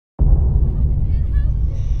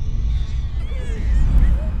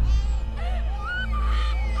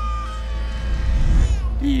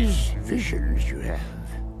visions you have?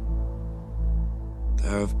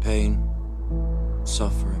 They're of pain,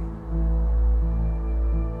 suffering,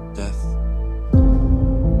 death.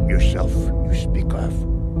 Yourself you speak of,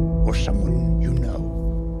 or someone you know?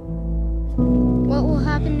 What will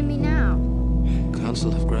happen to me now?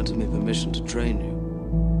 Council have granted me permission to train you.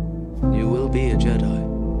 You will be a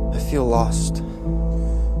Jedi. I feel lost.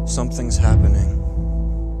 Something's happening.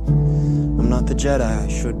 I'm not the Jedi I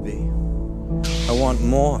should be. I want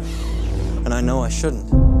more, and I know I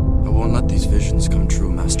shouldn't. I won't let these visions come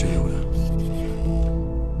true, Master Yoda.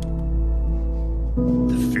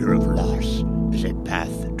 The fear of loss is a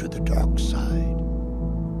path to the dark side.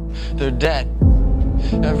 They're dead.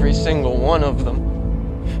 Every single one of them.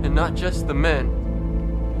 And not just the men,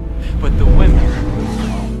 but the women.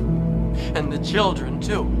 And the children,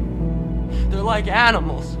 too. They're like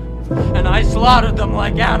animals. And I slaughtered them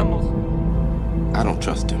like animals. I don't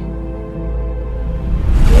trust him.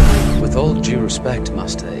 With all due respect,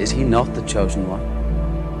 Master, is he not the chosen one?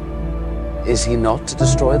 Is he not to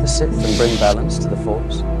destroy the Sith and bring balance to the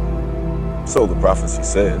Force? So the prophecy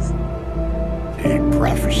says. A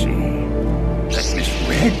prophecy that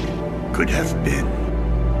misread could have been.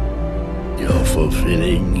 You're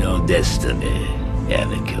fulfilling your destiny,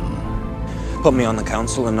 Anakin. Put me on the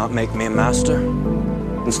Council and not make me a master?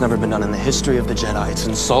 It's never been done in the history of the Jedi. It's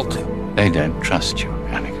insulting. They don't trust you,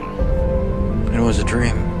 Anakin. It was a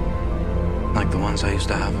dream. Like the ones I used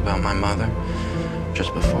to have about my mother,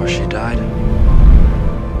 just before she died.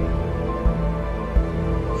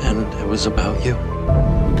 And it was about you.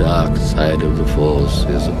 Dark side of the Force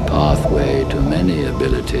is a pathway to many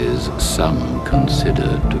abilities some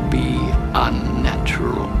consider to be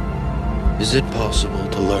unnatural. Is it possible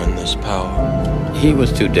to learn this power? He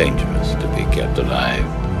was too dangerous to be kept alive.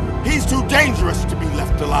 He's too dangerous to be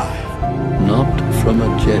left alive. Not from a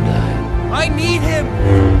Jedi. I need him!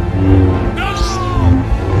 No!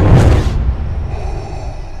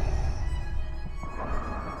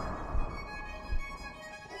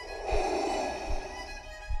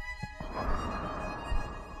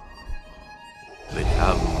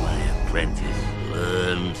 Become my apprentice.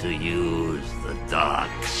 Learn to use the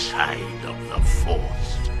dark side of the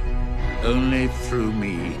Force. Only through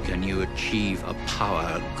me can you achieve a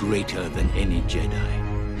power greater than any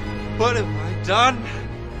Jedi. What have I done?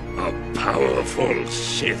 A powerful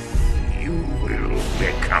Sith you will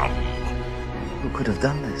become. Who could have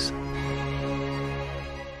done this?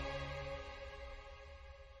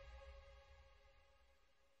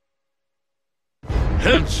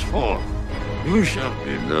 Henceforth, you shall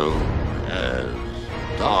be known as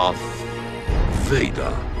Darth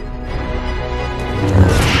Vader.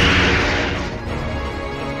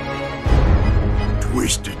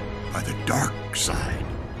 Twisted by the dark side,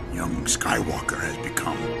 young Skywalker has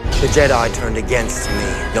become. The Jedi turned against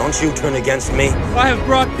me. Don't you turn against me? I have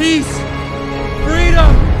brought peace,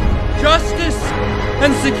 freedom, justice,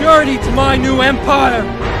 and security to my new empire.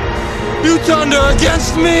 You turned her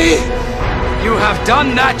against me! You have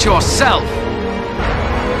done that yourself!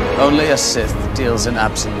 Only a Sith deals in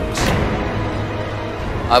absolutes.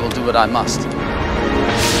 I will do what I must.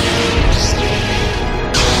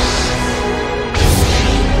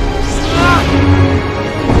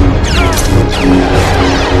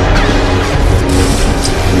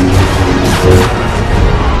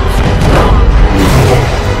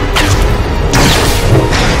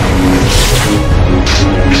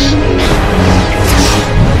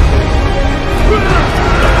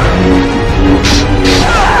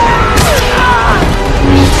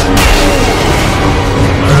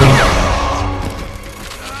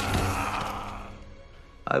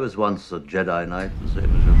 I was once a Jedi Knight, the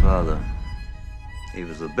same as your father. He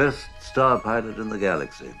was the best star pilot in the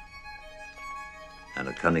galaxy, and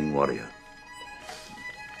a cunning warrior.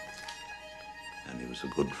 And he was a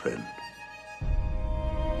good friend.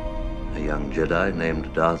 A young Jedi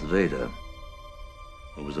named Darth Vader,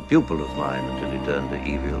 who was a pupil of mine until he turned to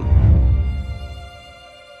evil,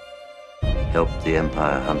 helped the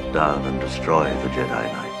Empire hunt down and destroy the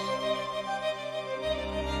Jedi Knights.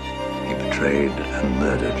 He betrayed and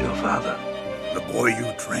murdered your father. The boy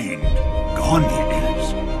you trained, gone he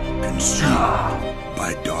is, consumed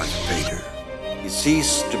by Darth Vader. He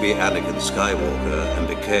ceased to be Anakin Skywalker and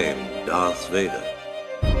became Darth Vader.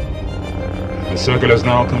 The circle is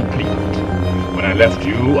now complete. When I left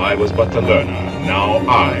you, I was but the learner. Now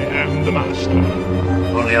I am the master.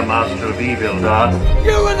 Only a master of evil, Darth.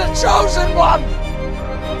 You were the chosen one!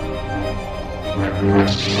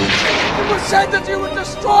 It was said that you would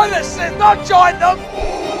destroy the Sith, not join them!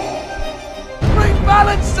 Bring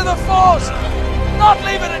balance to the Force, not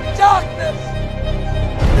leave it in darkness!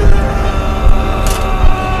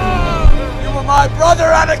 my brother,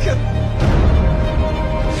 Anakin!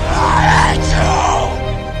 I hate you!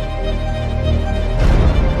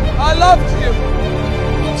 I loved you!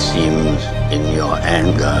 It seems in your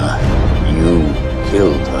anger, you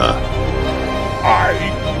killed her.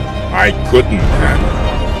 I couldn't have.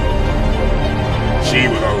 She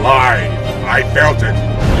was alive. I felt it.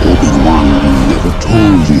 Obi-Wan never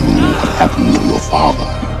told you what happened to your father.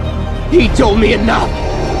 He told me enough.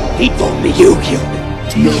 He told me you killed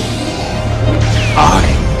him. No. I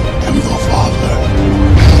am your father.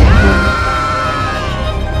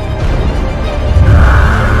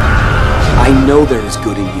 I know there is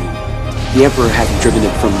good in you. The Emperor hasn't driven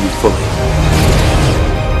it from you fully.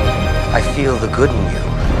 I feel the good in you,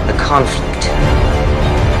 the conflict.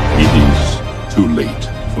 It is too late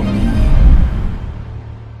for me.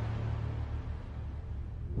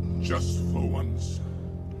 Just for once,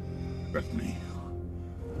 let me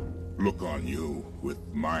look on you with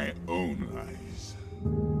my own eyes.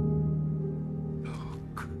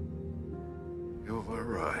 Luke, you were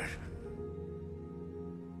right.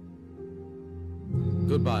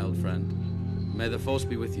 Goodbye, old friend. May the Force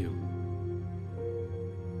be with you.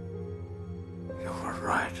 You were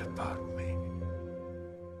right about